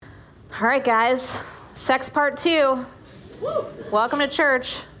All right, guys, sex part 2. Woo. Welcome to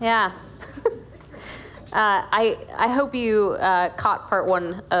church. Yeah. I hope you caught part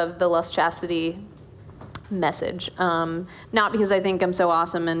 1 of the Lust Chastity message. Not because I think I'm so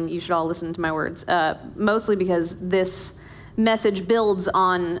awesome and you should all listen to my words, mostly because this message builds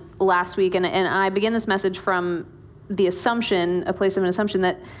on last week, and I begin this message from the assumption, a place of an assumption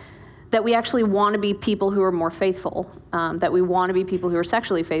that we actually want to be people who are more faithful, that we want to be people who are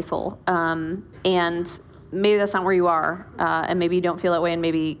sexually faithful, and maybe that's not where you are, and maybe you don't feel that way, and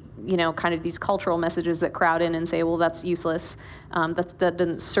maybe, you know, kind of these cultural messages that crowd in and say, well, that's useless, that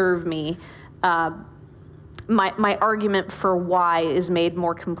doesn't serve me. My argument for why is made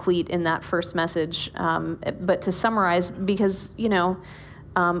more complete in that first message, but to summarize, because, you know,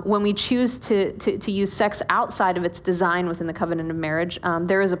 when we choose to use sex outside of its design within the covenant of marriage,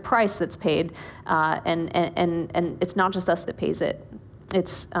 there is a price that's paid, and it's not just us that pays it;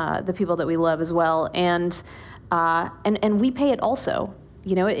 it's the people that we love as well, and we pay it also.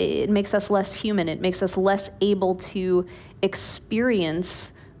 You know, it makes us less human. It makes us less able to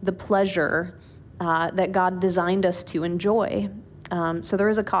experience the pleasure that God designed us to enjoy. So there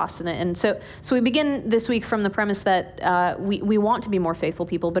is a cost in it. And so we begin this week from the premise that we want to be more faithful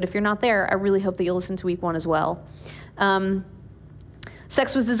people, but if you're not there, I really hope that you'll listen to week 1 as well.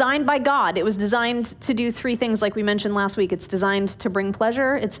 Sex was designed by God. It was designed to do 3 things like we mentioned last week. It's designed to bring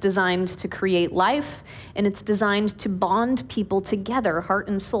pleasure, it's designed to create life, and it's designed to bond people together, heart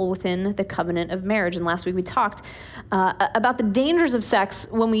and soul, within the covenant of marriage. And last week we talked about the dangers of sex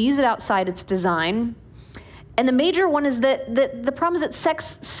when we use it outside its design. And the major one is that the problem is that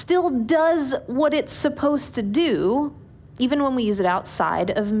sex still does what it's supposed to do, even when we use it outside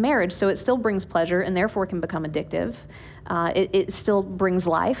of marriage. So it still brings pleasure and therefore can become addictive. It still brings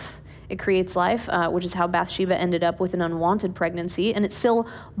life. It creates life, which is how Bathsheba ended up with an unwanted pregnancy. And it still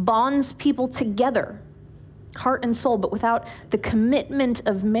bonds people together, heart and soul. But without the commitment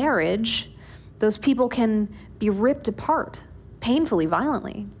of marriage, those people can be ripped apart painfully,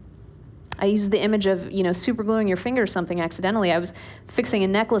 violently. I used the image of, you know, super gluing your finger or something accidentally. I was fixing a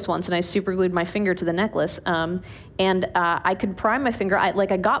necklace once and I super glued my finger to the necklace. And I could pry my finger.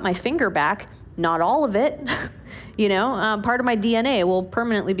 I got my finger back, not all of it. You know, part of my DNA will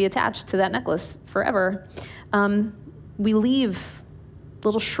permanently be attached to that necklace forever. We leave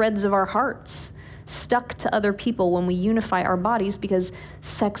little shreds of our hearts stuck to other people when we unify our bodies because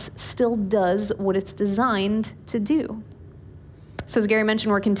sex still does what it's designed to do. So as Gary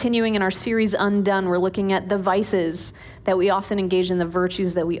mentioned, we're continuing in our series Undone. We're looking at the vices that we often engage in, the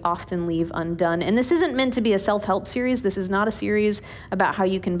virtues that we often leave undone. And this isn't meant to be a self-help series. This is not a series about how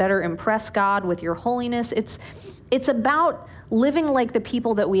you can better impress God with your holiness. It's about living like the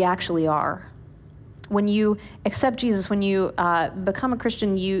people that we actually are. When you accept Jesus, when you become a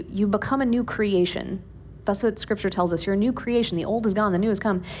Christian, you become a new creation. That's what Scripture tells us. You're a new creation. The old is gone, the new has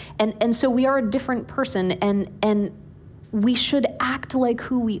come. And so we are a different person, and we should act like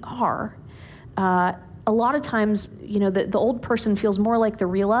who we are. A lot of times, you know, the old person feels more like the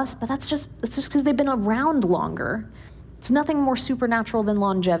real us, but that's just because they've been around longer. It's nothing more supernatural than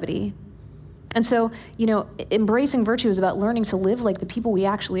longevity. And so, you know, embracing virtue is about learning to live like the people we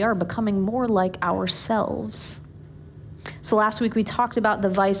actually are, becoming more like ourselves. So last week we talked about the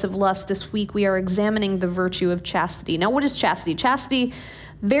vice of lust. This week we are examining the virtue of chastity. Now, what is chastity? Chastity,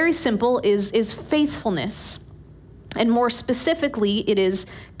 very simple, is faithfulness. And more specifically, it is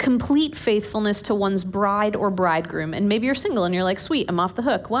complete faithfulness to one's bride or bridegroom. And maybe you're single and you're like, sweet, I'm off the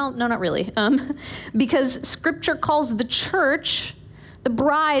hook. Well, no, not really. Because Scripture calls the church the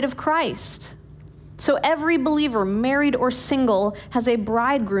bride of Christ. So every believer, married or single, has a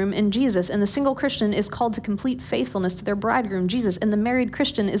bridegroom in Jesus. And the single Christian is called to complete faithfulness to their bridegroom, Jesus. And the married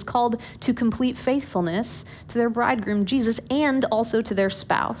Christian is called to complete faithfulness to their bridegroom, Jesus, and also to their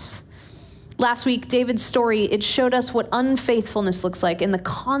spouse. Last week, David's story, it showed us what unfaithfulness looks like and the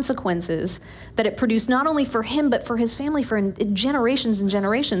consequences that it produced not only for him, but for his family for generations and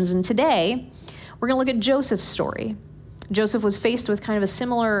generations. And today, we're going to look at Joseph's story. Joseph was faced with kind of a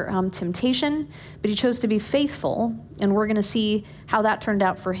similar temptation, but he chose to be faithful, and we're going to see how that turned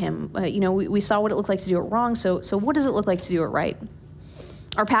out for him. You know, we saw what it looked like to do it wrong, so what does it look like to do it right?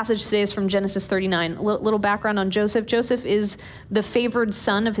 Our passage today is from Genesis 39. A little background on Joseph. Joseph is the favored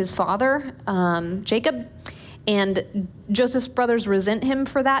son of his father, Jacob, and Joseph's brothers resent him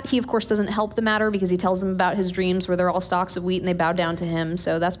for that. He, of course, doesn't help the matter because he tells them about his dreams where they're all stalks of wheat and they bow down to him,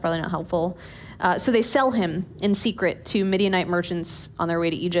 so that's probably not helpful. So they sell him in secret to Midianite merchants on their way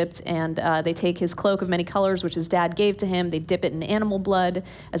to Egypt, and they take his cloak of many colors, which his dad gave to him. They dip it in animal blood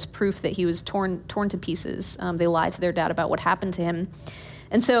as proof that he was torn to pieces. They lie to their dad about what happened to him.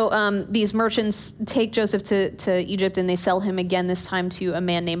 And so these merchants take Joseph to Egypt, and they sell him again, this time to a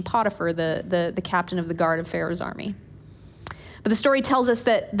man named Potiphar, the captain of the guard of Pharaoh's army. But the story tells us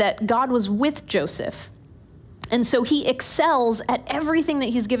that God was with Joseph. And so he excels at everything that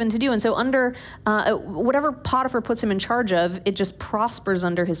he's given to do. And so under whatever Potiphar puts him in charge of, it just prospers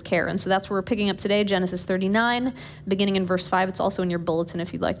under his care. And so that's where we're picking up today, Genesis 39, beginning in verse 5. It's also in your bulletin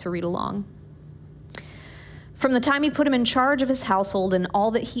if you'd like to read along. From the time he put him in charge of his household and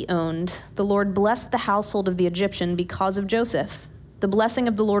all that he owned, the Lord blessed the household of the Egyptian because of Joseph. The blessing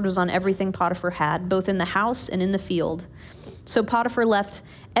of the Lord was on everything Potiphar had, both in the house and in the field. So Potiphar left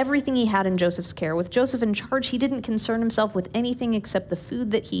everything he had in Joseph's care. With Joseph in charge, he didn't concern himself with anything except the food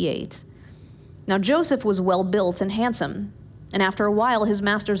that he ate. Now Joseph was well built and handsome, and after a while his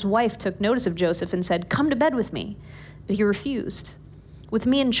master's wife took notice of Joseph and said, "Come to bed with me." But he refused. "With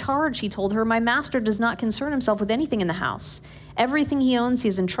me in charge," he told her, "my master does not concern himself with anything in the house. Everything he owns he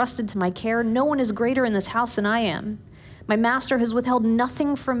has entrusted to my care. No one is greater in this house than I am. My master has withheld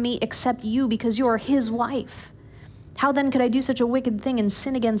nothing from me except you, because you are his wife. How then could I do such a wicked thing and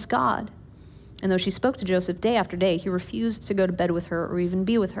sin against God?" And though she spoke to Joseph day after day, he refused to go to bed with her or even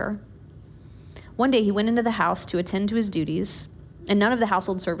be with her. One day he went into the house to attend to his duties, and none of the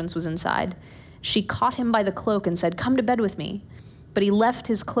household servants was inside. She caught him by the cloak and said, "Come to bed with me." But he left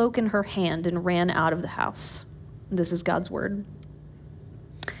his cloak in her hand and ran out of the house. This is God's word.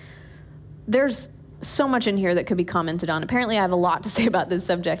 There's so much in here that could be commented on. Apparently I have a lot to say about this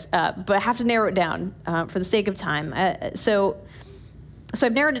subject, but I have to narrow it down for the sake of time. So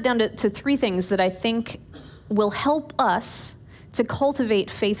I've narrowed it down to three things that I think will help us to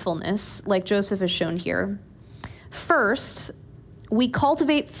cultivate faithfulness like Joseph has shown here. First, we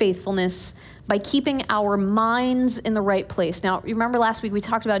cultivate faithfulness by keeping our minds in the right place. Now, remember last week we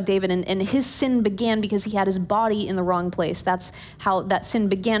talked about David, and his sin began because he had his body in the wrong place. That's how that sin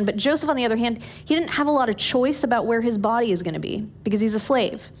began. But Joseph, on the other hand, he didn't have a lot of choice about where his body is going to be because he's a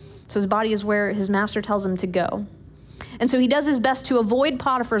slave. So his body is where his master tells him to go. And so he does his best to avoid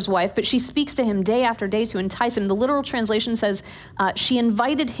Potiphar's wife, but she speaks to him day after day to entice him. The literal translation says she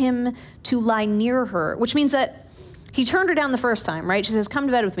invited him to lie near her, which means that he turned her down the first time, right? She says, "Come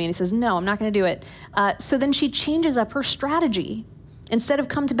to bed with me." And he says, "No, I'm not going to do it." So then she changes up her strategy. Instead of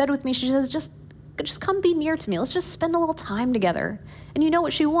 "come to bed with me," she says, just come be near to me. Let's just spend a little time together. And you know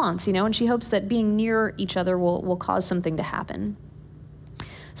what she wants, and she hopes that being near each other will cause something to happen.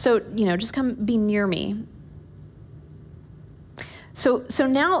 So, just come be near me. So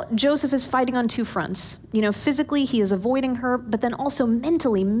now Joseph is fighting on two fronts. Physically he is avoiding her, but then also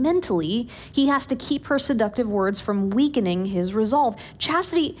mentally he has to keep her seductive words from weakening his resolve.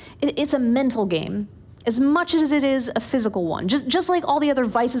 Chastity, it's a mental game as much as it is a physical one. Just like all the other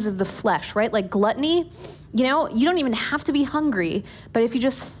vices of the flesh, right? Like gluttony, you don't even have to be hungry, but if you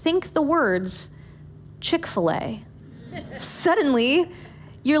just think the words Chick-fil-A, suddenly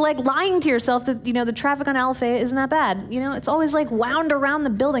you're like lying to yourself that, the traffic on Alafaya isn't that bad. It's always like wound around the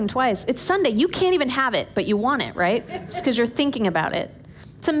building twice. It's Sunday. You can't even have it, but you want it, right? Just because you're thinking about it.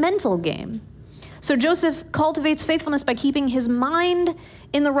 It's a mental game. So Joseph cultivates faithfulness by keeping his mind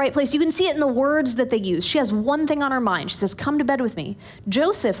in the right place. You can see it in the words that they use. She has one thing on her mind. She says, "Come to bed with me."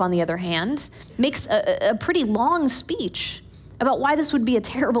 Joseph, on the other hand, makes a pretty long speech about why this would be a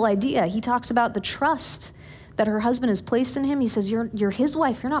terrible idea. He talks about the trust that her husband has placed in him. He says, you're his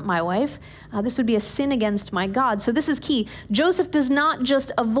wife, you're not my wife. This would be a sin against my God. So this is key. Joseph does not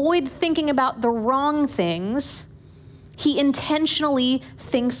just avoid thinking about the wrong things. He intentionally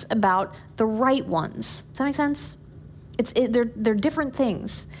thinks about the right ones. Does that make sense? They're different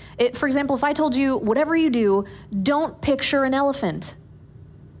things. For example, if I told you, whatever you do, don't picture an elephant.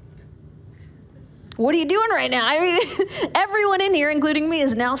 What are you doing right now? I mean, everyone in here, including me,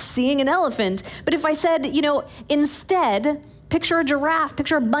 is now seeing an elephant. But if I said, instead, picture a giraffe,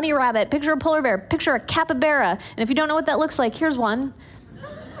 picture a bunny rabbit, picture a polar bear, picture a capybara. And if you don't know what that looks like, here's one.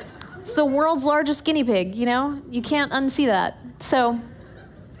 It's the world's largest guinea pig, You can't unsee that. So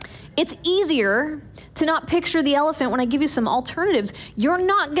it's easier to not picture the elephant when I give you some alternatives. You're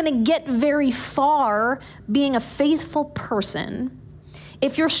not going to get very far being a faithful person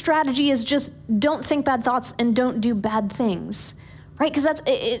if your strategy is just don't think bad thoughts and don't do bad things, right? Because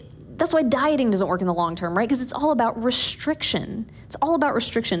that's why dieting doesn't work in the long term, right? Because it's all about restriction. It's all about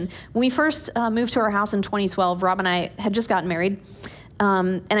restriction. When we first moved to our house in 2012, Rob and I had just gotten married.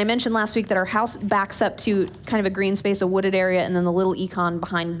 And I mentioned last week that our house backs up to kind of a green space, a wooded area, and then the little econ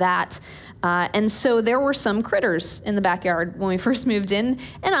behind that. And so there were some critters in the backyard when we first moved in,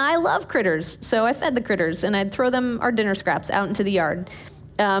 and I love critters. So I fed the critters, and I'd throw them our dinner scraps out into the yard.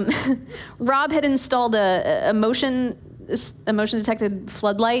 Rob had installed a motion a motion detected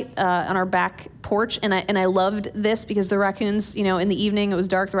floodlight on our back porch, and I loved this because the raccoons, in the evening it was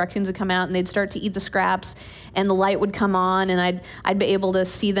dark, the raccoons would come out and they'd start to eat the scraps, and the light would come on, and I'd be able to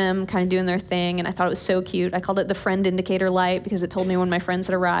see them kind of doing their thing, and I thought it was so cute. I called it the friend indicator light because it told me when my friends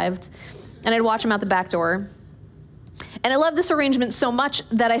had arrived, and I'd watch them out the back door. And I love this arrangement so much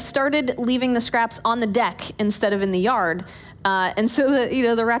that I started leaving the scraps on the deck instead of in the yard. And so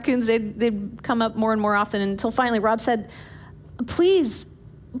the raccoons, they'd come up more and more often until finally Rob said, please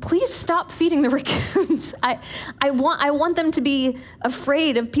stop feeding the raccoons. I want them to be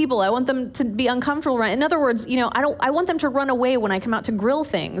afraid of people. I want them to be uncomfortable. In other words, I want them to run away when I come out to grill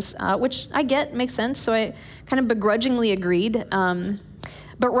things, which I get, makes sense. So I kind of begrudgingly agreed.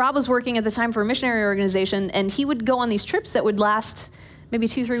 But Rob was working at the time for a missionary organization, and he would go on these trips that would last maybe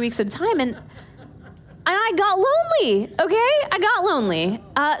 2-3 weeks at a time, and I got lonely, okay? I got lonely.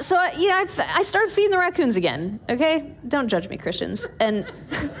 So I started feeding the raccoons again, okay? Don't judge me, Christians. And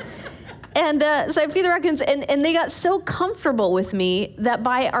so I'd feed the raccoons, and they got so comfortable with me that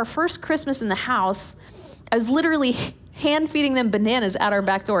by our first Christmas in the house, I was literally hand feeding them bananas at our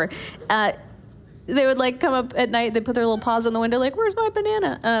back door. They would come up at night, they'd put their little paws on the window where's my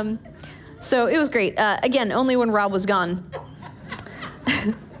banana? So it was great. Again, only when Rob was gone.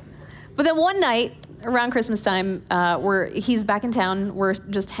 But then one night, around Christmas time, he's back in town, we're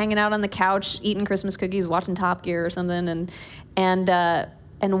just hanging out on the couch, eating Christmas cookies, watching Top Gear or something, and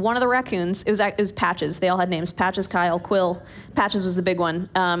one of the raccoons, it was Patches, they all had names, Patches, Kyle, Quill, Patches was the big one.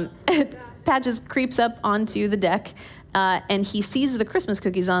 Patches creeps up onto the deck, and he sees the Christmas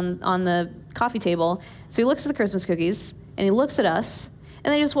cookies on the coffee table. So he looks at the Christmas cookies, and he looks at us, and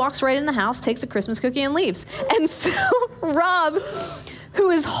then he just walks right in the house, takes a Christmas cookie, and leaves. And so Rob, who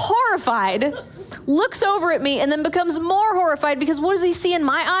is horrified, looks over at me and then becomes more horrified because what does he see in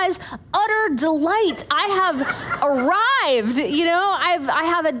my eyes? Utter delight. I have arrived, I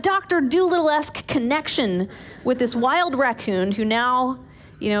have a Dr. Dolittle-esque connection with this wild raccoon who now,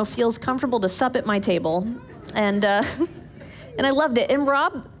 feels comfortable to sup at my table. And I loved it. And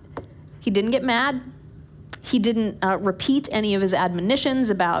Rob, he didn't get mad. He didn't repeat any of his admonitions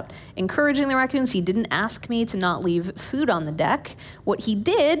about encouraging the raccoons. He didn't ask me to not leave food on the deck. What he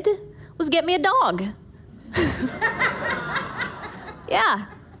did was get me a dog. Yeah.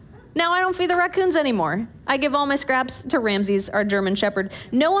 Now I don't feed the raccoons anymore. I give all my scraps to Ramses, our German Shepherd.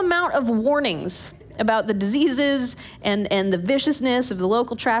 No amount of warnings about the diseases and the viciousness of the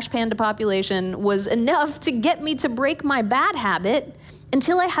local trash panda population was enough to get me to break my bad habit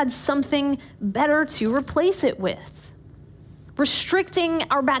until I had something better to replace it with. Restricting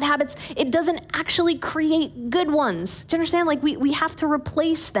our bad habits, it doesn't actually create good ones. Do you understand? We have to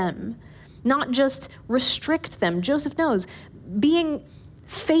replace them, not just restrict them. Joseph knows being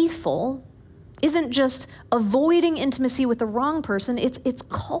faithful isn't just avoiding intimacy with the wrong person, it's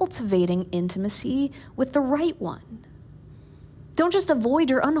cultivating intimacy with the right one. Don't just avoid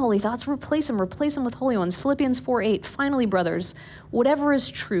your unholy thoughts, replace them with holy ones. Philippians 4:8, finally, brothers, whatever is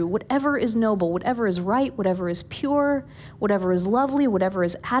true, whatever is noble, whatever is right, whatever is pure, whatever is lovely, whatever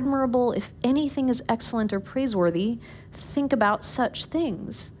is admirable, if anything is excellent or praiseworthy, think about such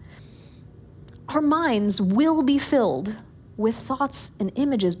things. Our minds will be filled with thoughts and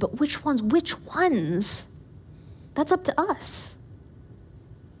images, but which ones? That's up to us.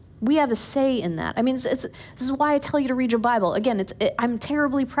 We have a say in that. This is why I tell you to read your Bible. Again, I'm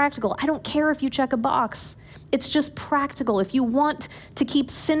terribly practical. I don't care if you check a box. It's just practical. If you want to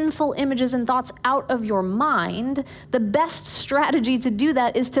keep sinful images and thoughts out of your mind, the best strategy to do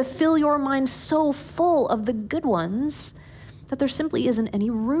that is to fill your mind so full of the good ones that there simply isn't any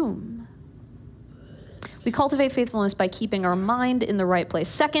room. We cultivate faithfulness by keeping our mind in the right place.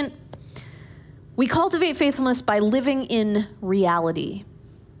 Second, we cultivate faithfulness by living in reality.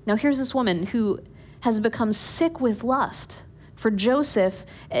 Now, here's this woman who has become sick with lust for Joseph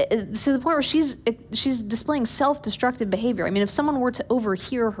to the point where she's displaying self-destructive behavior. If someone were to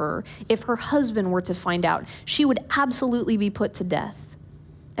overhear her, if her husband were to find out, she would absolutely be put to death.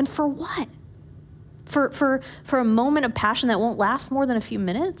 And for what? For a moment of passion that won't last more than a few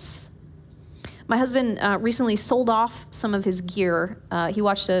minutes? My husband recently sold off some of his gear. He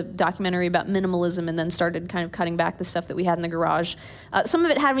watched a documentary about minimalism and then started kind of cutting back the stuff that we had in the garage. Some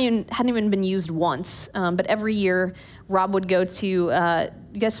of it hadn't even been used once, but every year Rob would go to,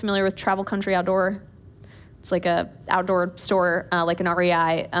 you guys familiar with Travel Country Outdoor? It's like a outdoor store, like an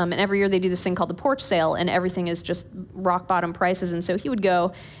REI, and every year they do this thing called the porch sale, and everything is just rock bottom prices, and so he would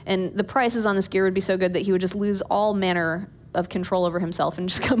go, and the prices on this gear would be so good that he would just lose all manner of control over himself and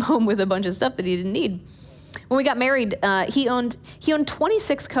just come home with a bunch of stuff that he didn't need. When we got married, he owned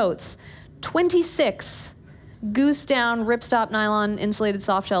 26 coats, 26 goose down, ripstop nylon, insulated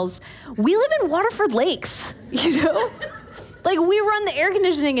soft shells. We live in Waterford Lakes, you know? Like, we run the air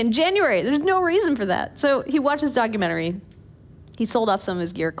conditioning in January. There's no reason for that. So he watched this documentary. He sold off some of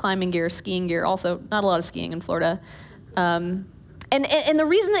his gear, climbing gear, skiing gear, also not a lot of skiing in Florida. And the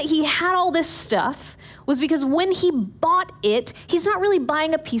reason that he had all this stuff was because when he bought it, he's not really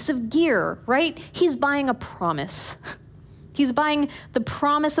buying a piece of gear, right? He's buying a promise. He's buying the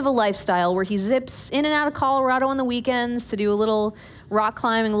promise of a lifestyle where he zips in and out of Colorado on the weekends to do a little rock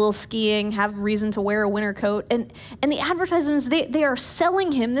climbing, a little skiing, have reason to wear a winter coat. And the advertisements, they are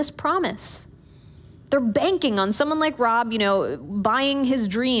selling him this promise. They're banking on someone like Rob, you know, buying his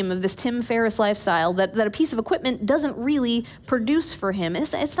dream of this Tim Ferriss lifestyle that a piece of equipment doesn't really produce for him.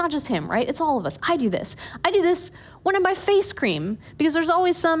 It's not just him, right? It's all of us. I do this. I do this when I buy face cream because there's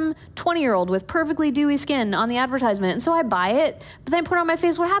always some 20-year-old with perfectly dewy skin on the advertisement. And so I buy it, but then I put it on my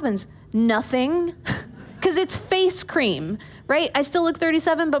face. What happens? Nothing. Because it's face cream, right? I still look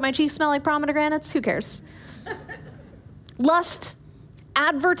 37, but my cheeks smell like pomegranates. Who cares? Lust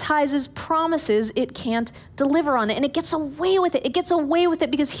advertises promises it can't deliver on it, and it gets away with it. It gets away with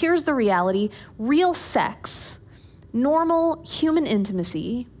it because here's the reality. Real sex, normal human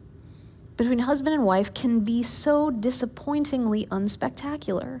intimacy between husband and wife can be so disappointingly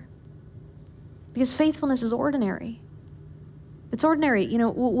unspectacular because faithfulness is ordinary. It's ordinary. You know,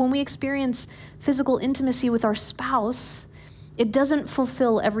 when we experience physical intimacy with our spouse, it doesn't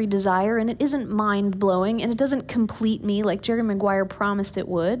fulfill every desire, and it isn't mind-blowing, and it doesn't complete me like Jerry Maguire promised it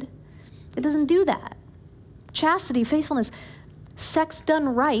would. It doesn't do that. Chastity, faithfulness, sex done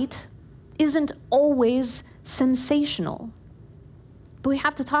right isn't always sensational. But we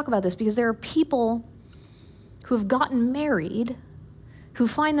have to talk about this because there are people who have gotten married who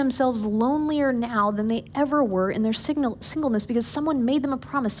find themselves lonelier now than they ever were in their singleness because someone made them a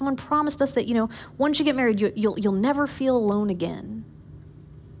promise. Someone promised us that, you know, once you get married, you'll never feel alone again.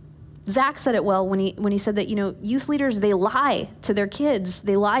 Zach said it well when he said that, you know, youth leaders, they lie to their kids.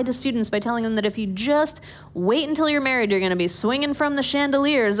 They lie to students by telling them that if you just wait until you're married, you're going to be swinging from the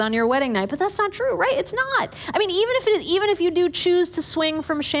chandeliers on your wedding night. But that's not true, right? It's not. I mean, even if you do choose to swing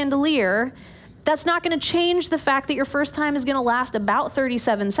from a chandelier, that's not going to change the fact that your first time is going to last about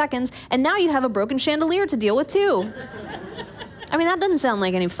 37 seconds, and now you have a broken chandelier to deal with too. I mean, that doesn't sound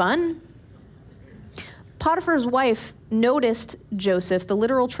like any fun. Potiphar's wife noticed Joseph. The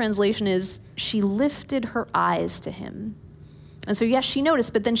literal translation is, she lifted her eyes to him. And so yes, she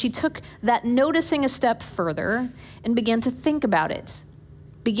noticed, but then she took that noticing a step further and began to think about it,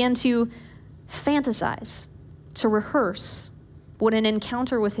 began to fantasize, to rehearse what an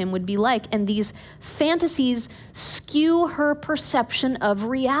encounter with him would be like. And these fantasies skew her perception of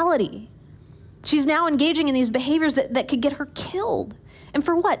reality. She's now engaging in these behaviors that could get her killed. And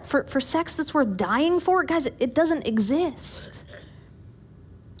for what? For sex that's worth dying for? Guys, it doesn't exist.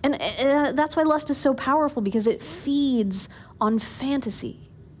 And that's why lust is so powerful, because it feeds on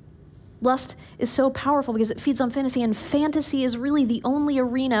fantasy. Lust is so powerful because it feeds on fantasy, and fantasy is really the only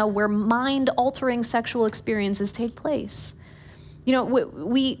arena where mind-altering sexual experiences take place. You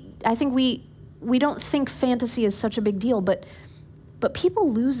know, I think we don't think fantasy is such a big deal, but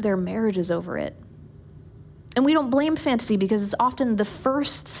people lose their marriages over it. And we don't blame fantasy because it's often the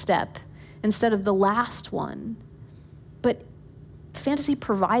first step instead of the last one. But fantasy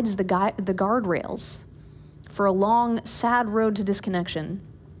provides the guardrails for a long, sad road to disconnection.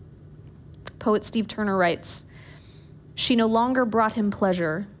 Poet Steve Turner writes, "She no longer brought him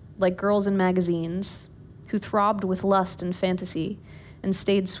pleasure like girls in magazines who throbbed with lust and fantasy and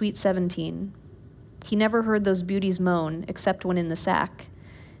stayed sweet 17. He never heard those beauties moan except when in the sack.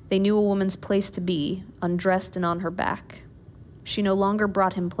 They knew a woman's place to be, undressed and on her back. She no longer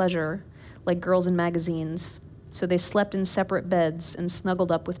brought him pleasure like girls in magazines, so they slept in separate beds and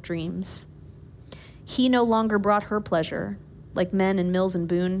snuggled up with dreams. He no longer brought her pleasure like men in Mills and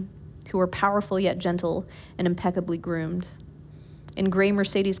Boone, who were powerful yet gentle and impeccably groomed. In gray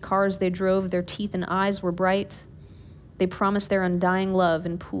Mercedes cars they drove, their teeth and eyes were bright. They promised their undying love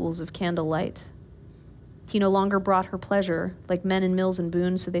in pools of candlelight. He no longer brought her pleasure like men in Mills and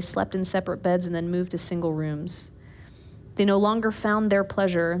Boone, so they slept in separate beds and then moved to single rooms. They no longer found their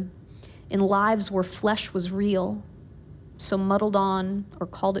pleasure in lives where flesh was real, so muddled on or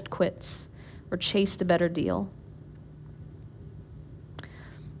called it quits or chased a better deal.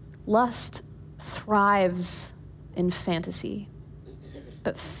 Lust thrives in fantasy,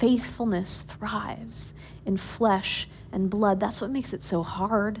 but faithfulness thrives in flesh and blood. That's what makes it so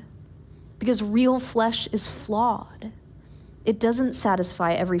hard, because real flesh is flawed. It doesn't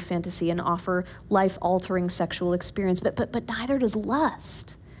satisfy every fantasy and offer life-altering sexual experience, but neither does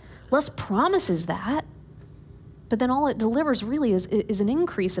lust. Lust promises that. But then all it delivers really is an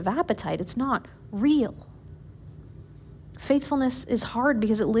increase of appetite. It's not real. Faithfulness is hard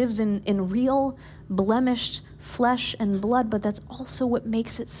because it lives in real, blemished flesh and blood, but that's also what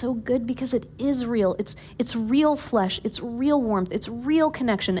makes it so good because it is real. It's real flesh, it's real warmth, it's real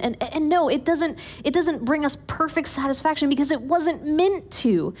connection. And no, it doesn't bring us perfect satisfaction because it wasn't meant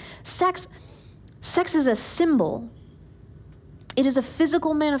to. Sex is a symbol. It is a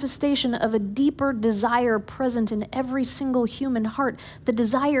physical manifestation of a deeper desire present in every single human heart, the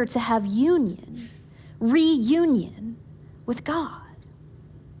desire to have reunion with God.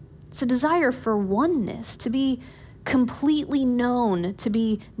 It's a desire for oneness, to be completely known, to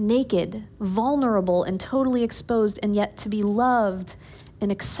be naked, vulnerable, and totally exposed, and yet to be loved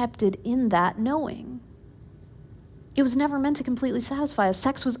and accepted in that knowing. It was never meant to completely satisfy us.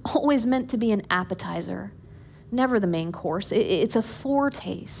 Sex was always meant to be an appetizer, never the main course. It's a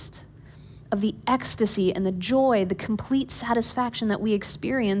foretaste of the ecstasy and the joy, the complete satisfaction that we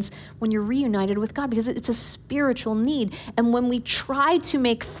experience when you're reunited with God, because it's a spiritual need. And when we try to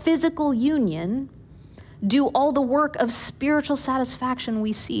make physical union do all the work of spiritual satisfaction,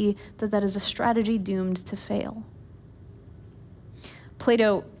 we see that is a strategy doomed to fail.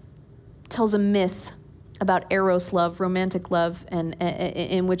 Plato tells a myth about eros love, romantic love, and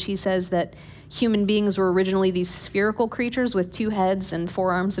in which he says that human beings were originally these spherical creatures with 2 heads and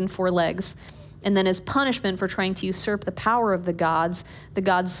 4 arms and 4 legs. And then as punishment for trying to usurp the power of the gods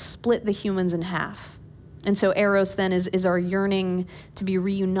split the humans in half. And so eros then is our yearning to be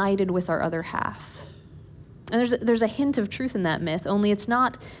reunited with our other half. And there's a hint of truth in that myth, only it's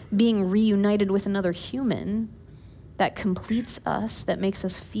not being reunited with another human that completes us, that makes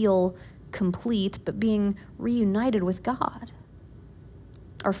us feel complete, but being reunited with God.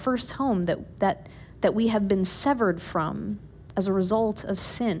 Our first home that we have been severed from as a result of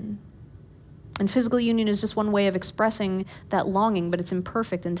sin. And physical union is just one way of expressing that longing, but it's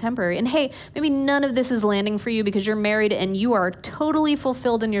imperfect and temporary. And hey, maybe none of this is landing for you because you're married and you are totally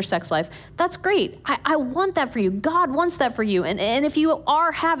fulfilled in your sex life. That's great. I want that for you. God wants that for you. And if you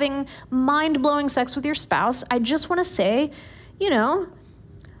are having mind-blowing sex with your spouse, I just want to say,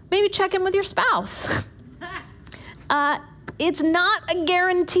 maybe check in with your spouse. It's not a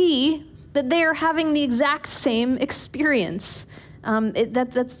guarantee that they are having the exact same experience.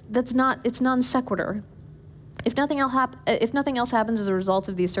 It's non sequitur. If nothing else happens as a result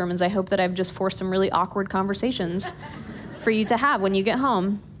of these sermons, I hope that I've just forced some really awkward conversations for you to have when you get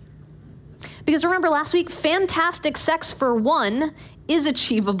home. Because remember last week, fantastic sex for one is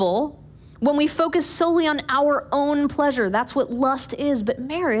achievable when we focus solely on our own pleasure. That's what lust is. But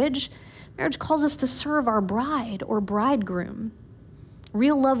marriage calls us to serve our bride or bridegroom.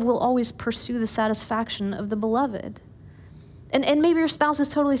 Real love will always pursue the satisfaction of the beloved. And maybe your spouse is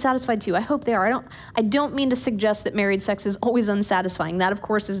totally satisfied too. I hope they are. I don't mean to suggest that married sex is always unsatisfying. That, of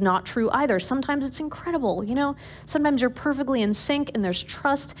course, is not true either. Sometimes it's incredible, Sometimes you're perfectly in sync and there's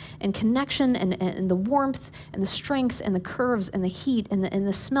trust and connection and the warmth and the strength and the curves and the heat and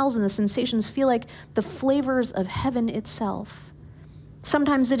the smells and the sensations feel like the flavors of heaven itself.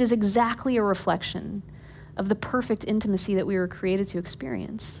 Sometimes it is exactly a reflection of the perfect intimacy that we were created to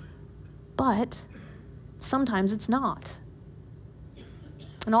experience. But sometimes it's not.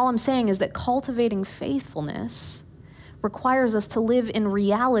 And all I'm saying is that cultivating faithfulness requires us to live in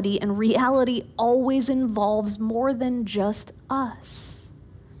reality, and reality always involves more than just us.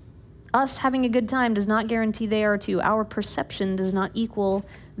 Us having a good time does not guarantee they are too. Our perception does not equal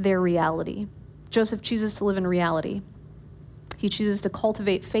their reality. Joseph chooses to live in reality. He chooses to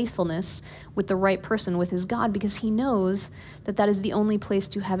cultivate faithfulness with the right person, with his God, because he knows that is the only place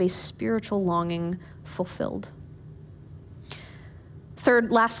to have a spiritual longing fulfilled.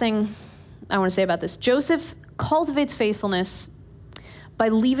 Third, last thing I want to say about this. Joseph cultivates faithfulness by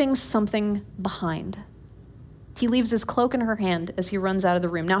leaving something behind. He leaves his cloak in her hand as he runs out of the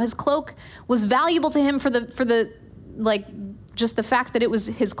room. Now, his cloak was valuable to him for just the fact that it was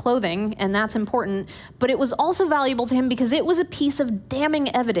his clothing, and that's important, but it was also valuable to him because it was a piece of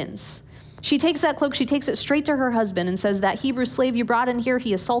damning evidence. She takes that cloak, she takes it straight to her husband and says, "That Hebrew slave you brought in here,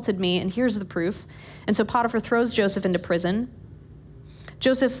 he assaulted me, and here's the proof." And so Potiphar throws Joseph into prison.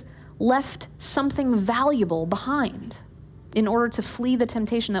 Joseph left something valuable behind in order to flee the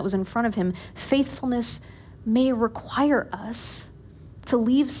temptation that was in front of him. Faithfulness may require us to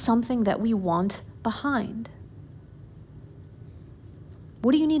leave something that we want behind.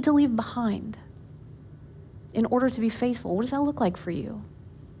 What do you need to leave behind in order to be faithful? What does that look like for you?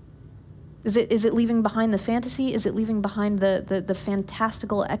 Is it leaving behind the fantasy? Is it leaving behind the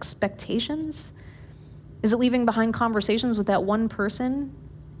fantastical expectations? Is it leaving behind conversations with that one person?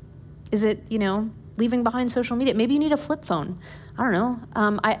 Is it, leaving behind social media. Maybe you need a flip phone. I don't know.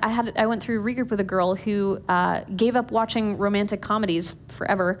 I went through a regroup with a girl who gave up watching romantic comedies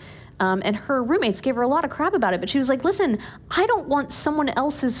forever, and her roommates gave her a lot of crap about it, but she was like, listen, I don't want someone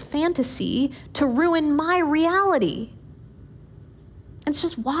else's fantasy to ruin my reality. It's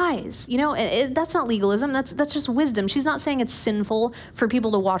just wise, that's not legalism, that's just wisdom. She's not saying it's sinful for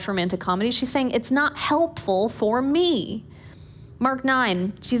people to watch romantic comedies. She's saying it's not helpful for me. Mark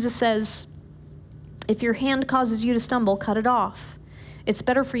 9, Jesus says, if your hand causes you to stumble, cut it off. It's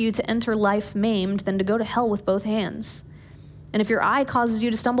better for you to enter life maimed than to go to hell with both hands. And if your eye causes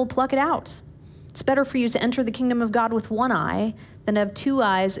you to stumble, pluck it out. It's better for you to enter the kingdom of God with one eye than to have two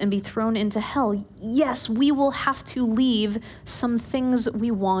eyes and be thrown into hell. Yes, we will have to leave some things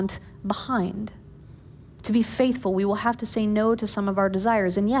we want behind. To be faithful, we will have to say no to some of our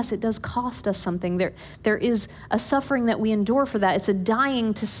desires. And yes, it does cost us something. There is a suffering that we endure for that. It's a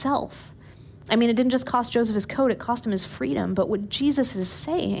dying to self. I mean, it didn't just cost Joseph his coat, it cost him his freedom. But what Jesus is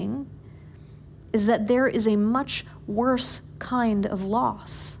saying is that there is a much worse kind of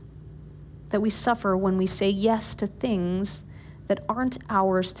loss that we suffer when we say yes to things that aren't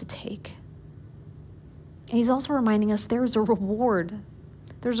ours to take. And he's also reminding us there's a reward.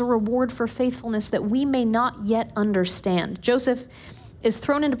 There's a reward for faithfulness that we may not yet understand. Joseph is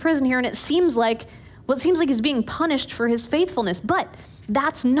thrown into prison here, and it seems like he's being punished for his faithfulness, but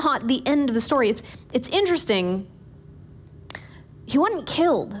that's not the end of the story. It's interesting. He wasn't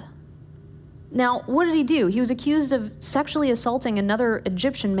killed. Now, what did he do? He was accused of sexually assaulting another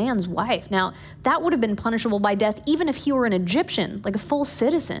Egyptian man's wife. Now, that would have been punishable by death even if he were an Egyptian, like a full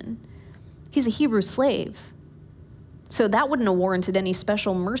citizen. He's a Hebrew slave. So that wouldn't have warranted any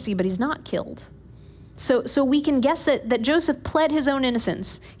special mercy, but he's not killed. So we can guess that Joseph pled his own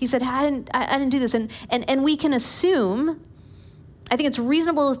innocence. He said, I didn't do this. And we can assume, I think it's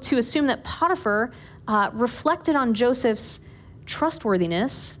reasonable to assume that Potiphar reflected on Joseph's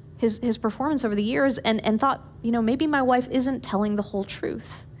trustworthiness, his performance over the years, and thought, maybe my wife isn't telling the whole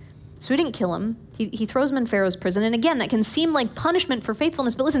truth. So he didn't kill him. He throws him in Pharaoh's prison. And again, that can seem like punishment for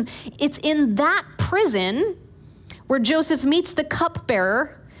faithfulness, but listen, it's in that prison where Joseph meets the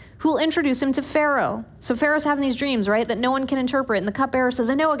cupbearer who will introduce him to Pharaoh. So Pharaoh's having these dreams, right, that no one can interpret. And the cupbearer says,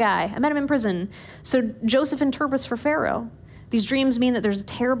 I know a guy. I met him in prison. So Joseph interprets for Pharaoh. These dreams mean that there's a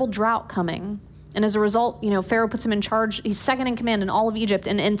terrible drought coming. And as a result, Pharaoh puts him in charge. He's second in command in all of Egypt.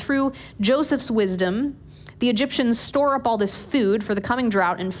 And through Joseph's wisdom, the Egyptians store up all this food for the coming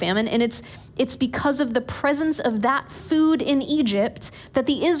drought and famine. And it's because of the presence of that food in Egypt that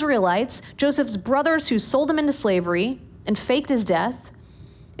the Israelites, Joseph's brothers who sold him into slavery and faked his death,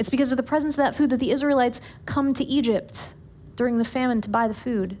 it's because of the presence of that food that the Israelites come to Egypt during the famine to buy the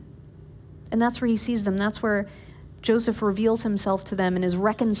food. And that's where he sees them. That's where Joseph reveals himself to them and is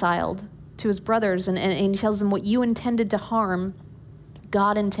reconciled to his brothers. And he tells them, what you intended to harm,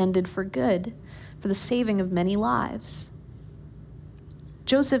 God intended for good, for the saving of many lives.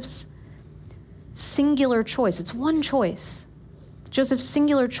 Joseph's singular choice, it's one choice. Joseph's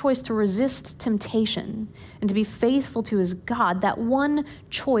singular choice to resist temptation and to be faithful to his God, that one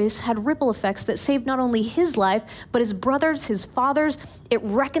choice had ripple effects that saved not only his life, but his brothers, his fathers. It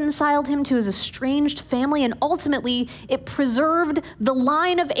reconciled him to his estranged family, and ultimately it preserved the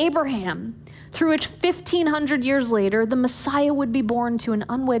line of Abraham, through which 1,500 years later, the Messiah would be born to an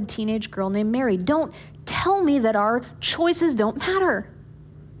unwed teenage girl named Mary. Don't tell me that our choices don't matter.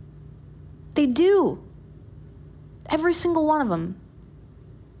 They do. Every single one of them.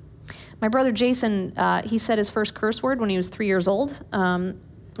 My brother Jason, he said his first curse word when he was 3 years old.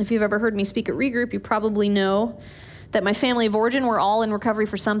 If you've ever heard me speak at Regroup, you probably know that my family of origin, we're all in recovery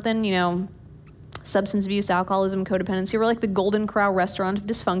for something, substance abuse, alcoholism, codependency. We're like the Golden Corral restaurant of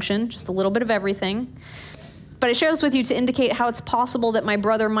dysfunction, just a little bit of everything. But I share this with you to indicate how it's possible that my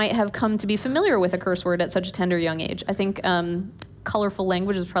brother might have come to be familiar with a curse word at such a tender young age. I think colorful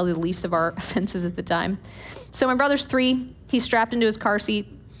language is probably the least of our offenses at the time. So my brother's 3, he's strapped into his car seat,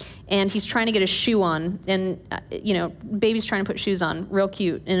 and he's trying to get a shoe on. And, baby's trying to put shoes on, real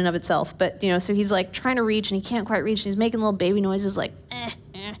cute in and of itself. But, so he's like trying to reach, and he can't quite reach, and he's making little baby noises like,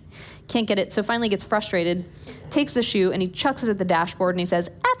 can't get it. So finally gets frustrated, takes the shoe, and he chucks it at the dashboard, and he says,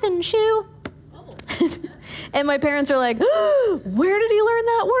 effing shoe. And my parents are like, where did he learn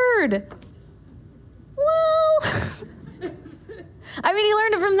that word? Well, I mean, he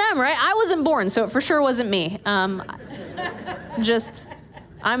learned it from them, right? I wasn't born, so it for sure wasn't me. I'm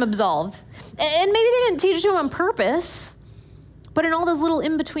absolved. And maybe they didn't teach it to him on purpose, but in all those little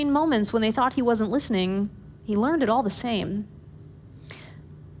in-between moments when they thought he wasn't listening, he learned it all the same.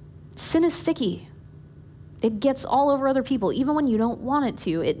 Sin is sticky. It gets all over other people, even when you don't want it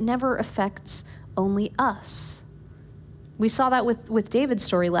to. It never affects only us. We saw that with David's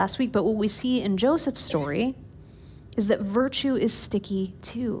story last week, but what we see in Joseph's story is that virtue is sticky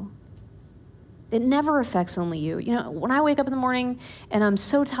too. It never affects only you. You know, when I wake up in the morning and I'm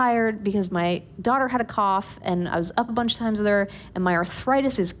so tired because my daughter had a cough and I was up a bunch of times with her and my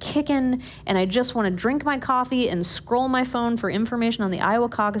arthritis is kicking and I just want to drink my coffee and scroll my phone for information on the Iowa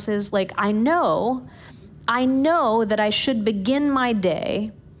caucuses, like I know that I should begin my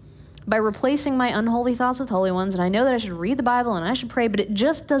day by replacing my unholy thoughts with holy ones, and I know that I should read the Bible and I should pray, but it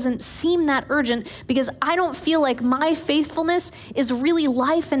just doesn't seem that urgent because I don't feel like my faithfulness is really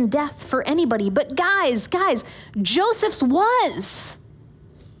life and death for anybody. But guys, Joseph's was.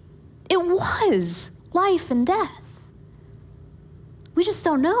 It was life and death. We just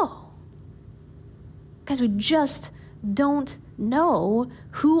don't know. Guys, we just don't know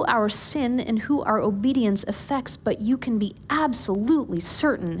who our sin and who our obedience affects, but you can be absolutely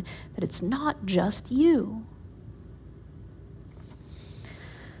certain that it's not just you.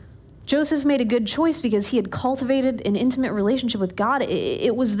 Joseph made a good choice because he had cultivated an intimate relationship with God.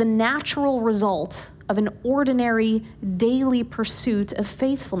 It was the natural result of an ordinary daily pursuit of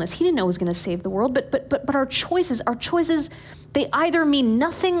faithfulness. He didn't know it was going to save the world, but our choices, they either mean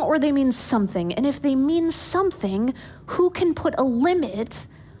nothing or they mean something. And if they mean something, who can put a limit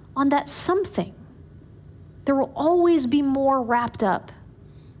on that something? There will always be more wrapped up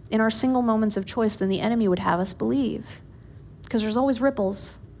in our single moments of choice than the enemy would have us believe, because there's always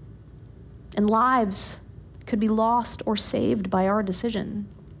ripples, and lives could be lost or saved by our decision.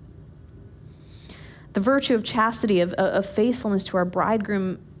 The virtue of chastity, of faithfulness to our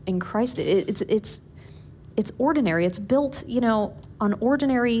bridegroom in Christ, it's ordinary. It's built, on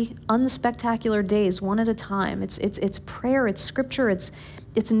ordinary, unspectacular days, one at a time. It's prayer, it's scripture,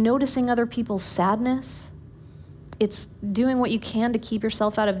 it's noticing other people's sadness. It's doing what you can to keep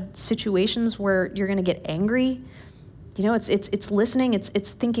yourself out of situations where you're going to get angry. It's listening.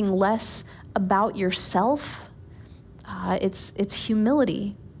 It's thinking less about yourself. It's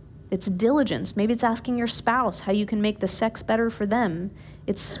humility. It's diligence. Maybe it's asking your spouse how you can make the sex better for them.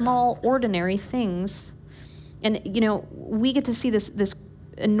 It's small, ordinary things. And, we get to see this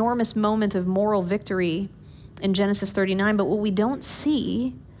enormous moment of moral victory in Genesis 39, but what we don't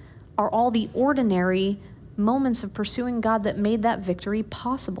see are all the ordinary moments of pursuing God that made that victory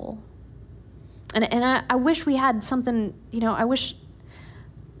possible. And I wish we had something, I wish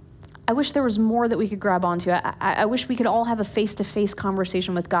there was more that we could grab onto. I wish we could all have a face-to-face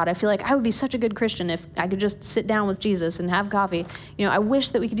conversation with God. I feel like I would be such a good Christian if I could just sit down with Jesus and have coffee. I wish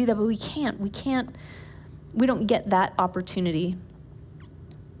that we could do that, but we can't. We don't get that opportunity.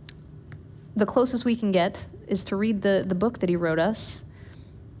 The closest we can get is to read the book that he wrote us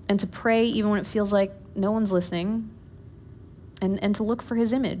and to pray even when it feels like no one's listening and to look for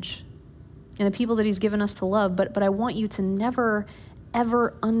his image and the people that he's given us to love. But I want you to never,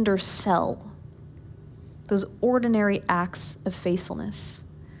 ever undersell those ordinary acts of faithfulness,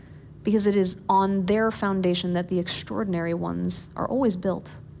 because it is on their foundation that the extraordinary ones are always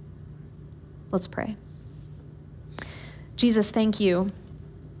built. Let's pray. Jesus, thank you.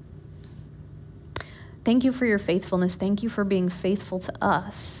 Thank you for your faithfulness. Thank you for being faithful to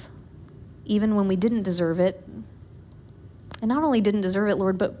us, even when we didn't deserve it. And not only didn't deserve it,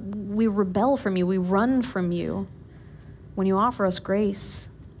 Lord, but we rebel from you. We run from you when you offer us grace,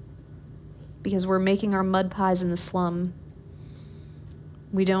 because we're making our mud pies in the slum.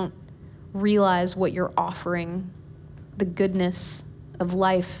 We don't realize what you're offering, the goodness of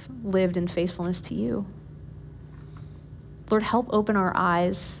life lived in faithfulness to you. Lord, help open our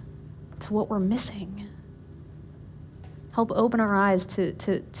eyes to what we're missing. Help open our eyes to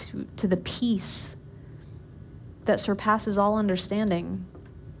the peace that surpasses all understanding,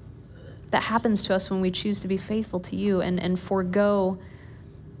 that happens to us when we choose to be faithful to you and forego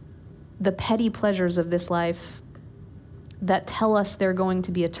the petty pleasures of this life that tell us they're going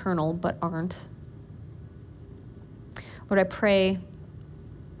to be eternal but aren't. Lord, I pray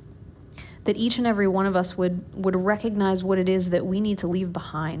that each and every one of us would recognize what it is that we need to leave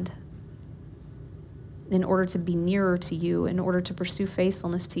behind in order to be nearer to you, in order to pursue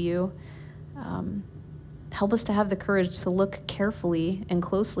faithfulness to you. Help us to have the courage to look carefully and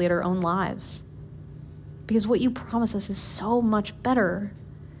closely at our own lives, because what you promise us is so much better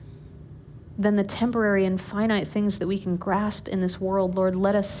than the temporary and finite things that we can grasp in this world. Lord,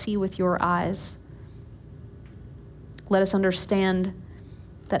 let us see with your eyes. Let us understand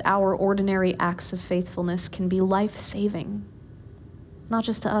that our ordinary acts of faithfulness can be life-saving, not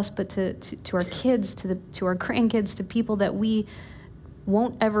just to us, but to our kids, to our grandkids, to people that we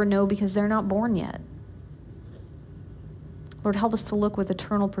won't ever know because they're not born yet. Lord, help us to look with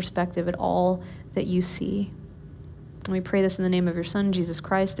eternal perspective at all that you see. And we pray this in the name of your Son, Jesus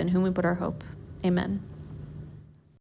Christ, in whom we put our hope. Amen.